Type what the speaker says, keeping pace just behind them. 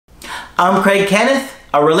I'm Craig Kenneth,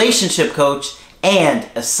 a relationship coach and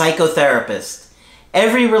a psychotherapist.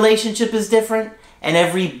 Every relationship is different and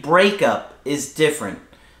every breakup is different.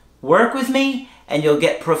 Work with me and you'll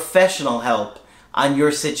get professional help on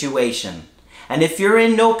your situation. And if you're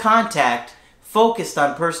in no contact, focused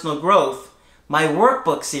on personal growth, my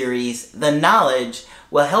workbook series, The Knowledge,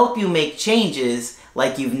 will help you make changes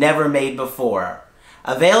like you've never made before.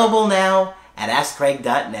 Available now at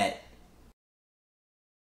AskCraig.net.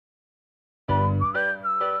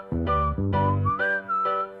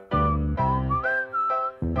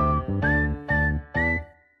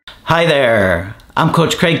 Hi there, I'm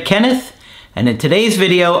Coach Craig Kenneth, and in today's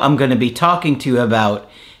video I'm going to be talking to you about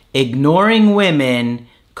ignoring women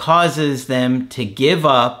causes them to give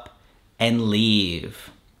up and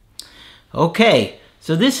leave. Okay,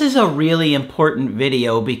 so this is a really important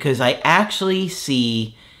video because I actually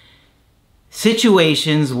see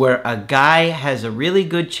situations where a guy has a really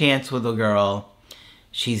good chance with a girl,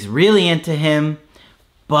 she's really into him,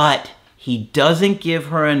 but he doesn't give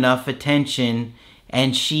her enough attention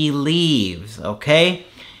and she leaves, okay?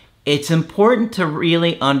 It's important to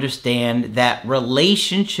really understand that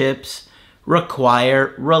relationships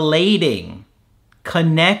require relating,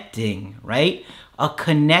 connecting, right? A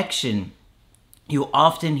connection. You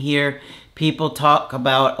often hear people talk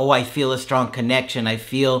about, oh, I feel a strong connection. I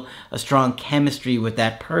feel a strong chemistry with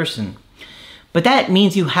that person. But that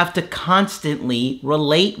means you have to constantly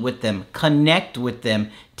relate with them, connect with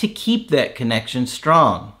them to keep that connection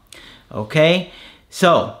strong, okay?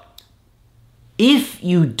 So, if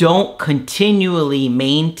you don't continually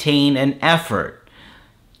maintain an effort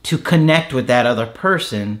to connect with that other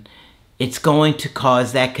person, it's going to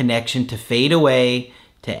cause that connection to fade away,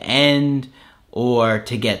 to end, or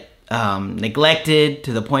to get neglected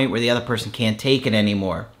to the point where the other person can't take it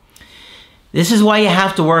anymore. This is why you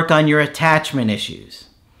have to work on your attachment issues,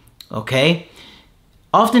 okay?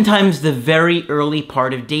 Oftentimes, the very early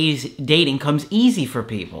part of dating comes easy for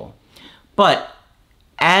people, but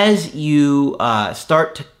as you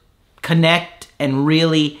start to connect and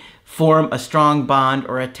really form a strong bond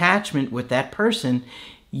or attachment with that person,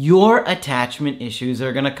 your attachment issues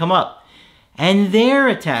are going to come up. And their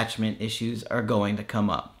attachment issues are going to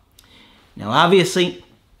come up. Now, obviously,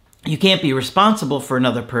 you can't be responsible for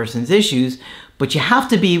another person's issues, but you have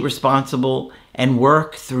to be responsible and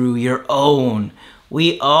work through your own.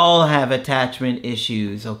 We all have attachment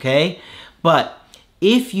issues, okay? But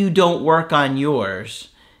if you don't work on yours,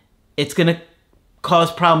 it's going to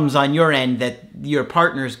cause problems on your end that your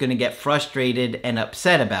partner is going to get frustrated and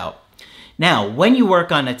upset about. Now, when you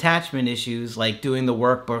work on attachment issues, like doing the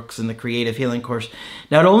workbooks and the creative healing course,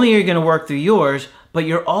 not only are you going to work through yours, but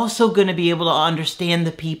you're also going to be able to understand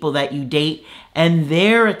the people that you date and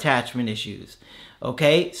their attachment issues.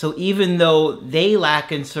 Okay? So even though they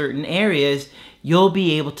lack in certain areas, you'll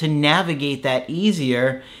be able to navigate that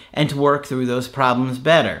easier and to work through those problems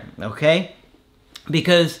better. Okay?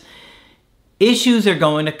 Because issues are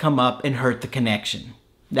going to come up and hurt the connection.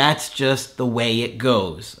 That's just the way it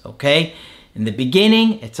goes, okay? In the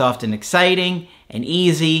beginning, it's often exciting and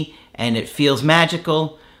easy, and it feels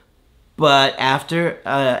magical. But after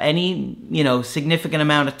any, significant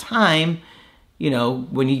amount of time,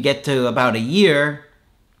 when you get to about a year,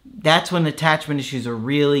 that's when attachment issues are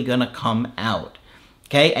really going to come out,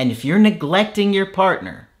 okay? And if you're neglecting your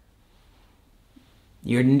partner,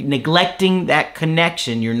 you're neglecting that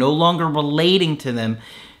connection, you're no longer relating to them,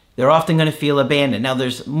 they're often going to feel abandoned. Now,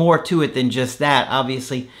 there's more to it than just that.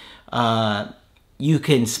 Obviously, you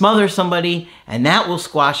can smother somebody, and that will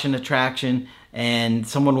squash an attraction, and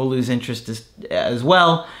someone will lose interest as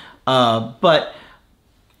well. But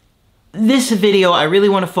this video, I really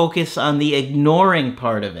want to focus on the ignoring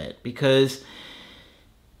part of it, because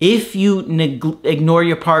if you ignore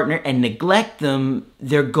your partner and neglect them,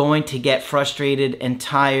 they're going to get frustrated and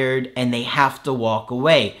tired and they have to walk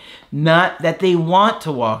away. Not that they want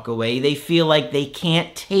to walk away, they feel like they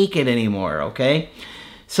can't take it anymore, okay?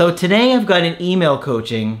 So today I've got an email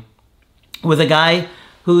coaching with a guy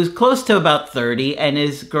who's close to about 30 and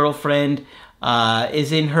his girlfriend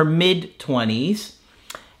is in her mid-20s.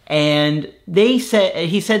 And he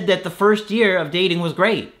said that the first year of dating was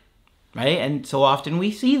great. Right? And so often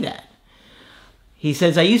we see that. He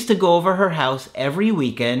says, I used to go over her house every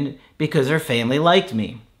weekend because her family liked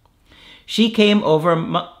me. She came over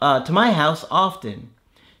to my house often.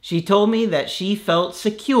 She told me that she felt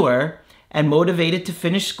secure and motivated to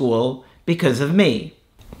finish school because of me.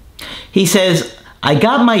 He says, I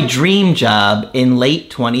got my dream job in late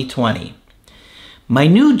 2020. My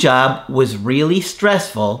new job was really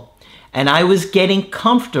stressful and I was getting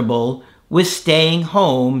comfortable with staying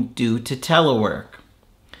home due to telework.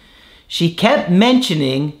 She kept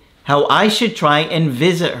mentioning how I should try and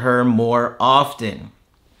visit her more often.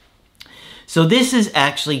 So this is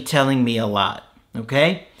actually telling me a lot,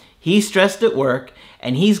 okay? He's stressed at work,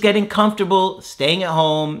 and he's getting comfortable staying at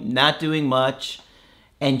home, not doing much.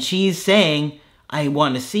 And she's saying, I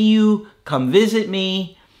want to see you, come visit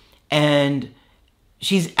me. And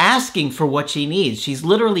she's asking for what she needs. She's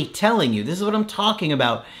literally telling you, this is what I'm talking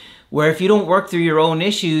about, where if you don't work through your own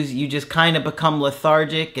issues, you just kind of become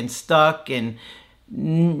lethargic and stuck and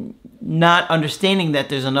not understanding that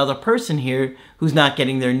there's another person here who's not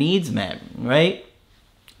getting their needs met, right?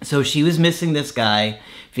 So she was missing this guy,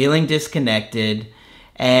 feeling disconnected,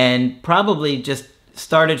 and probably just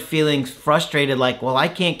started feeling frustrated, like, well, I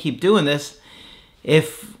can't keep doing this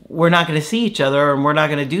if we're not going to see each other and we're not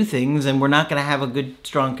going to do things and we're not going to have a good,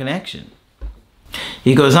 strong connection.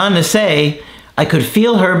 He goes on to say, I could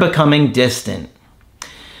feel her becoming distant.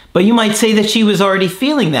 But you might say that she was already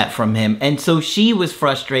feeling that from him, and so she was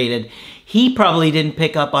frustrated. He probably didn't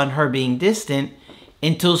pick up on her being distant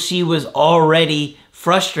until she was already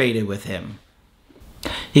frustrated with him.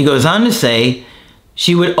 He goes on to say,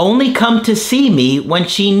 she would only come to see me when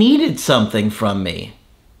she needed something from me.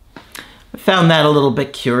 I found that a little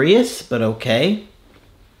bit curious, but okay.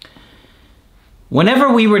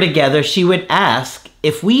 Whenever we were together, she would ask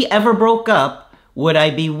if we ever broke up, would I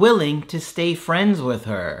be willing to stay friends with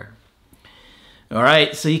her? All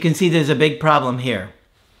right, so you can see there's a big problem here.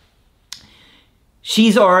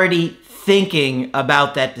 She's already thinking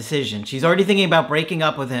about that decision. She's already thinking about breaking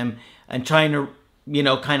up with him and trying to,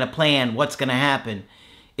 kind of plan what's going to happen.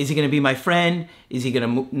 Is he going to be my friend? Is he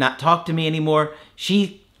going to not talk to me anymore?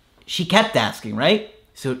 She kept asking, right?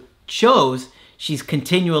 So it shows she's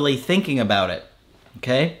continually thinking about it,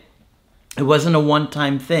 okay? It wasn't a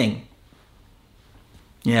one-time thing.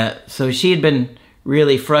 Yeah, so she had been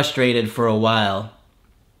really frustrated for a while.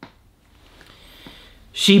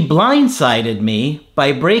 She blindsided me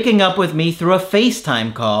by breaking up with me through a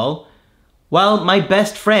FaceTime call while my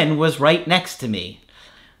best friend was right next to me.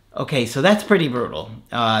 Okay, so that's pretty brutal.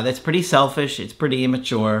 That's pretty selfish. It's pretty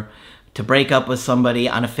immature to break up with somebody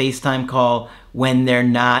on a FaceTime call when they're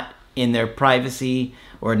not in their privacy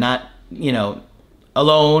or not,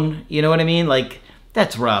 alone. You know what I mean? Like,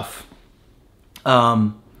 that's rough.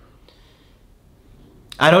 I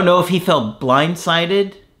don't know if he felt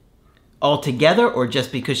blindsided altogether or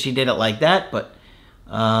just because she did it like that, but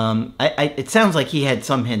it sounds like he had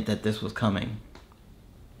some hint that this was coming.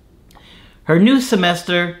 Her new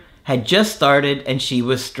semester had just started and she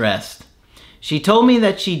was stressed. She told me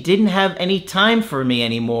that she didn't have any time for me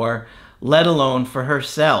anymore, let alone for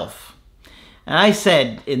herself. And I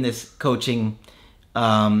said in this coaching,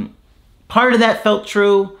 part of that felt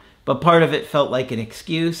true, but part of it felt like an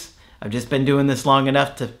excuse. I've just been doing this long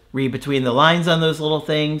enough to read between the lines on those little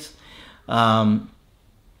things. I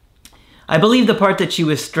believe the part that she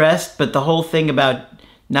was stressed, but the whole thing about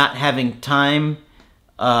not having time,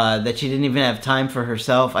 that she didn't even have time for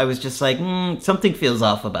herself, I was just like, something feels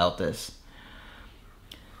off about this.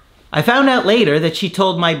 I found out later that she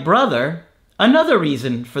told my brother another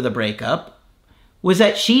reason for the breakup was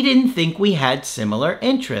that she didn't think we had similar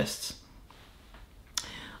interests.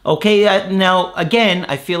 Okay, now, again,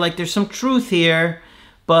 I feel like there's some truth here,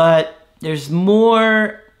 but there's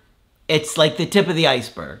more. It's like the tip of the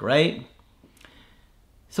iceberg, right?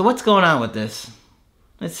 So what's going on with this?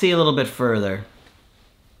 Let's see a little bit further.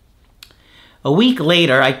 A week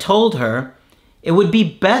later, I told her it would be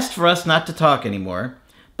best for us not to talk anymore,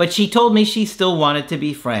 but she told me she still wanted to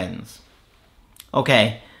be friends.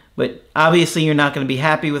 Okay, but obviously you're not going to be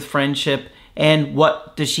happy with friendship, and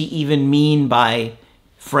what does she even mean by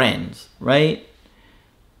friends, right?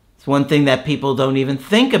 It's one thing that people don't even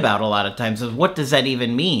think about a lot of times is what does that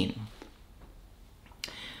even mean?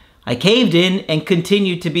 I caved in and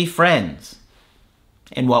continued to be friends.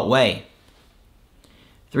 In what way?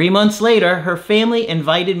 3 months later, her family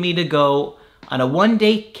invited me to go on a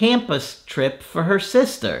one-day campus trip for her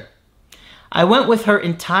sister. I went with her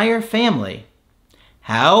entire family.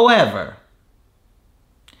 However,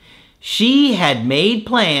 she had made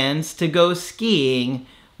plans to go skiing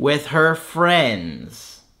with her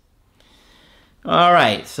friends. All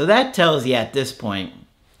right, so that tells you at this point,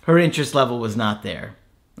 her interest level was not there,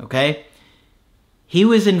 okay? He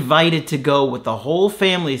was invited to go with the whole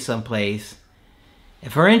family someplace.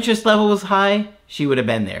 If her interest level was high, she would have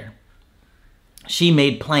been there. She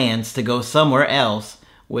made plans to go somewhere else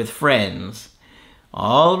with friends.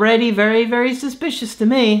 Already very, very suspicious to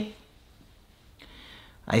me.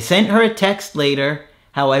 I sent her a text later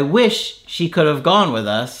how I wish she could have gone with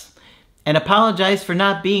us and apologized for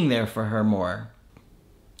not being there for her more.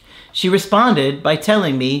 She responded by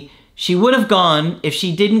telling me she would have gone if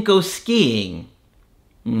she didn't go skiing.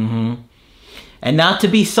 And not to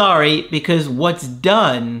be sorry, because what's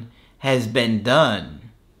done has been done.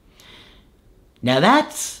 Now that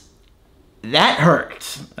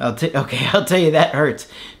hurts. I'll tell you that hurts.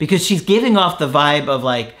 Because she's giving off the vibe of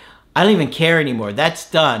like, I don't even care anymore. That's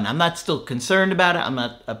done. I'm not still concerned about it. I'm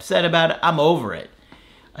not upset about it. I'm over it.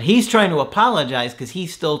 He's trying to apologize because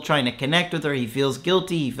he's still trying to connect with her. He feels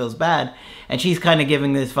guilty. He feels bad. And she's kind of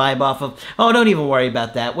giving this vibe off of, oh, don't even worry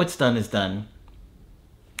about that. What's done is done.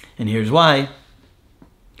 And here's why.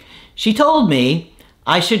 She told me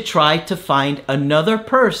I should try to find another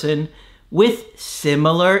person with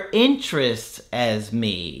similar interests as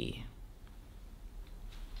me.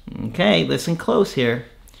 Okay, listen close here.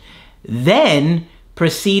 Then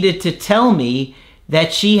proceeded to tell me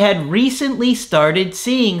that she had recently started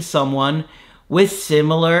seeing someone with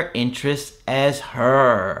similar interests as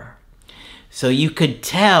her. So you could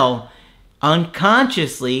tell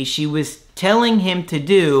unconsciously she was telling him to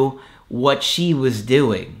do what she was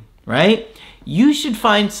doing, right? You should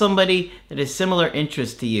find somebody that has similar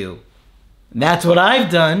interests to you. That's what I've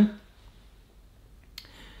done.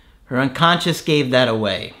 Her unconscious gave that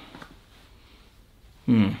away.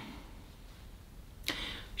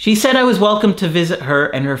 She said I was welcome to visit her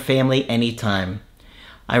and her family anytime.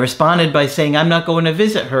 I responded by saying I'm not going to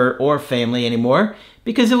visit her or family anymore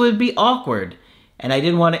because it would be awkward, and I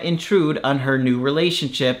didn't want to intrude on her new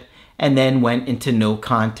relationship, and then went into no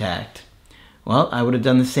contact. Well, I would have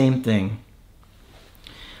done the same thing.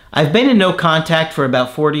 I've been in no contact for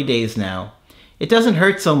about 40 days now. It doesn't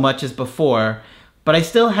hurt so much as before, but I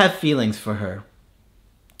still have feelings for her.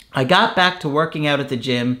 I got back to working out at the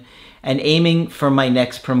gym and aiming for my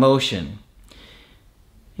next promotion.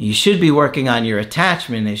 You should be working on your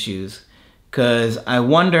attachment issues, because I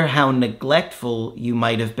wonder how neglectful you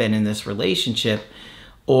might have been in this relationship,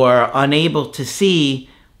 or unable to see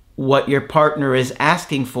what your partner is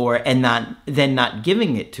asking for and not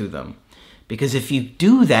giving it to them. Because if you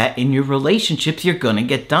do that in your relationships, you're going to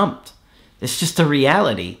get dumped. It's just a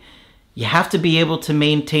reality. You have to be able to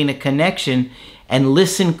maintain a connection and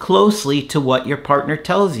listen closely to what your partner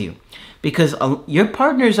tells you. Because your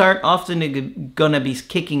partners aren't often going to be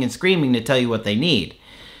kicking and screaming to tell you what they need.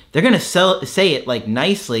 They're going to say it like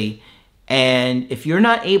nicely, and if you're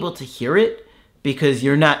not able to hear it because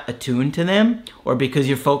you're not attuned to them or because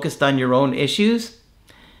you're focused on your own issues,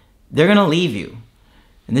 they're going to leave you.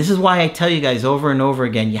 And this is why I tell you guys over and over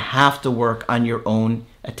again, you have to work on your own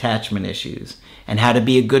attachment issues and how to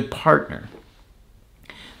be a good partner.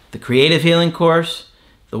 The Creative Healing course,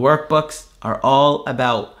 the workbooks are all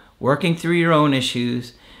about working through your own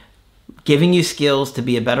issues, giving you skills to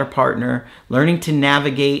be a better partner, learning to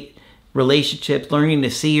navigate relationships, learning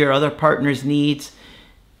to see your other partner's needs.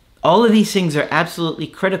 All of these things are absolutely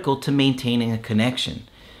critical to maintaining a connection.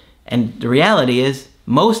 And the reality is,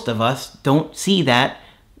 most of us don't see that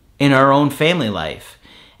in our own family life.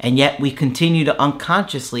 And yet we continue to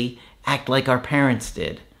unconsciously act like our parents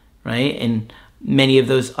did, right? In many of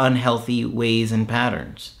those unhealthy ways and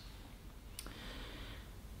patterns.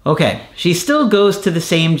 Okay, she still goes to the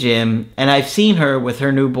same gym, and I've seen her with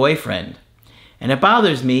her new boyfriend. And it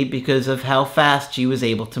bothers me because of how fast she was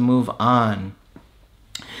able to move on.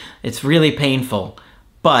 It's really painful,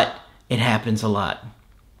 but it happens a lot.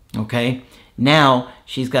 Okay? Now,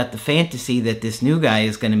 she's got the fantasy that this new guy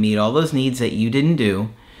is going to meet all those needs that you didn't do.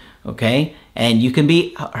 Okay? And you can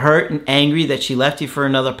be hurt and angry that she left you for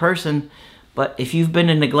another person, but if you've been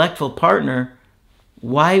a neglectful partner,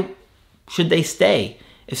 why should they stay?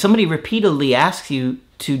 If somebody repeatedly asks you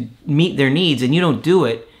to meet their needs and you don't do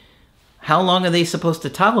it, how long are they supposed to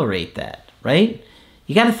tolerate that, right?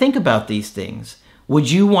 You got to think about these things. Would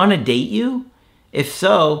you want to date you? If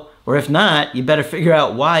so, or if not, you better figure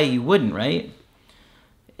out why you wouldn't, right?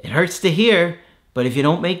 It hurts to hear, but if you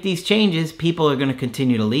don't make these changes, people are going to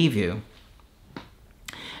continue to leave you.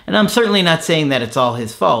 And I'm certainly not saying that it's all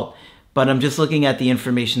his fault, but I'm just looking at the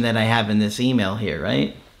information that I have in this email here,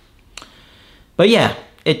 right? But yeah,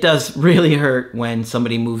 it does really hurt when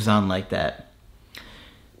somebody moves on like that.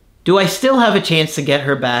 Do I still have a chance to get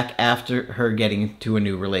her back after her getting to a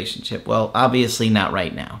new relationship? Well, obviously not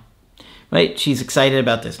right now, right? She's excited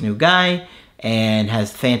about this new guy and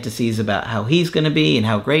has fantasies about how he's going to be and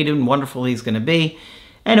how great and wonderful he's going to be.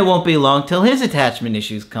 And it won't be long till his attachment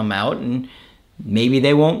issues come out, and maybe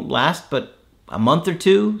they won't last but a month or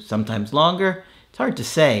two, sometimes longer. It's hard to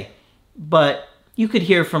say, but you could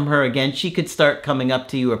hear from her again. She could start coming up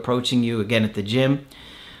to you, approaching you again at the gym.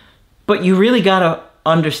 But you really got to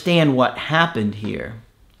understand what happened here,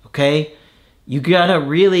 okay? You got to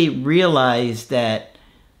really realize that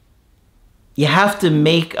you have to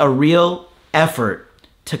make a real effort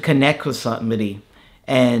to connect with somebody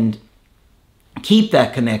and keep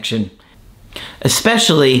that connection,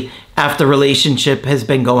 especially after the relationship has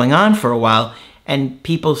been going on for a while and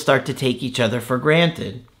people start to take each other for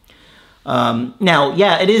granted. Now,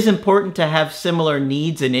 yeah, it is important to have similar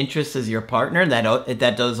needs and interests as your partner.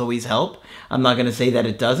 That does always help. I'm not going to say that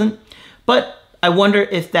it doesn't. But I wonder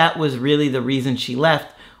if that was really the reason she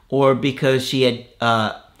left, or because she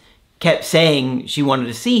had kept saying she wanted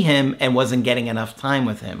to see him and wasn't getting enough time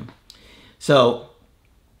with him. So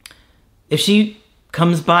if she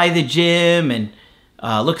comes by the gym and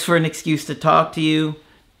looks for an excuse to talk to you,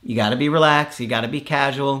 you got to be relaxed. You got to be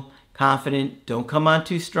casual, confident. Don't come on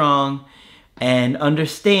too strong. And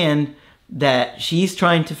understand that she's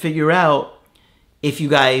trying to figure out if you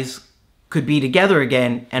guys could be together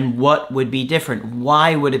again and what would be different.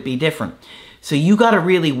 Why would it be different? So you got to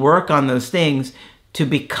really work on those things to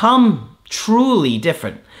become truly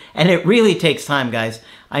different. And it really takes time, guys.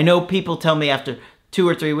 I know people tell me after 2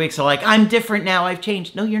 or 3 weeks, they're like, I'm different now, I've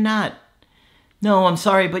changed. No, you're not. No, I'm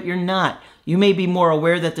sorry, but you're not. You may be more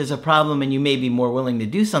aware that there's a problem and you may be more willing to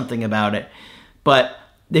do something about it. But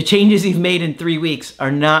the changes you've made in 3 weeks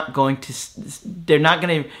are not going to, they're not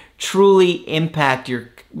going to truly impact your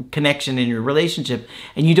connection in your relationship.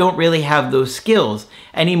 And you don't really have those skills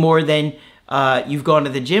any more than you've gone to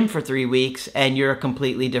the gym for 3 weeks and you're a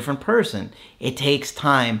completely different person. It takes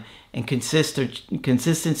time and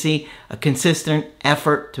consistency, a consistent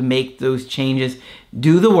effort to make those changes.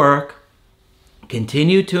 Do the work.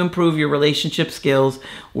 Continue to improve your relationship skills.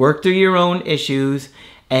 Work through your own issues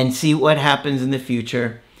and see what happens in the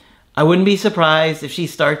future. I wouldn't be surprised if she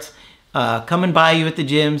starts coming by you at the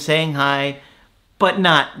gym, saying hi, but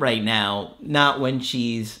not right now. Not when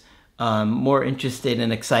she's more interested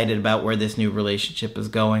and excited about where this new relationship is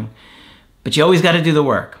going. But you always got to do the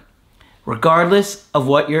work. Regardless of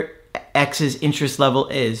what your ex's interest level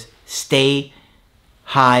is, stay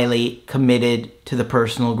highly committed to the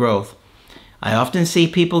personal growth. I often see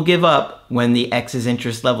people give up when the ex's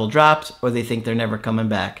interest level drops or they think they're never coming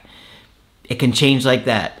back. It can change like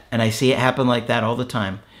that, and I see it happen like that all the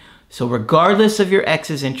time. So regardless of your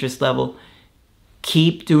ex's interest level,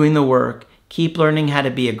 keep doing the work. Keep learning how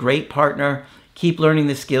to be a great partner. Keep learning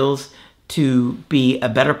the skills to be a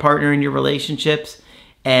better partner in your relationships.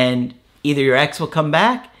 And either your ex will come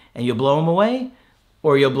back and you'll blow him away,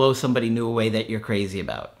 or you'll blow somebody new away that you're crazy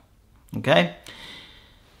about. Okay?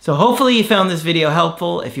 So hopefully you found this video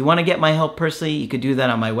helpful. If you want to get my help personally, you could do that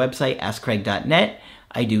on my website, askcraig.net.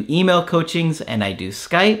 I do email coachings and I do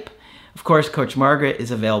Skype. Of course, Coach Margaret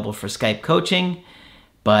is available for Skype coaching.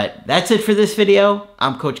 But that's it for this video.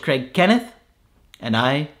 I'm Coach Craig Kenneth, and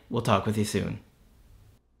I will talk with you soon.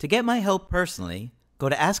 To get my help personally, go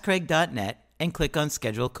to askcraig.net and click on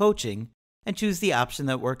Schedule Coaching and choose the option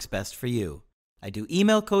that works best for you. I do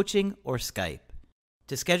email coaching or Skype.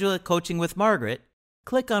 To schedule a coaching with Margaret,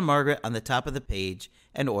 click on Margaret on the top of the page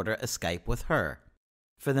and order a Skype with her.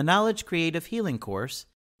 For the Knowledge Creative Healing course,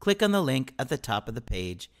 click on the link at the top of the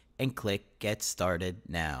page and click Get Started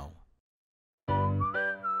Now.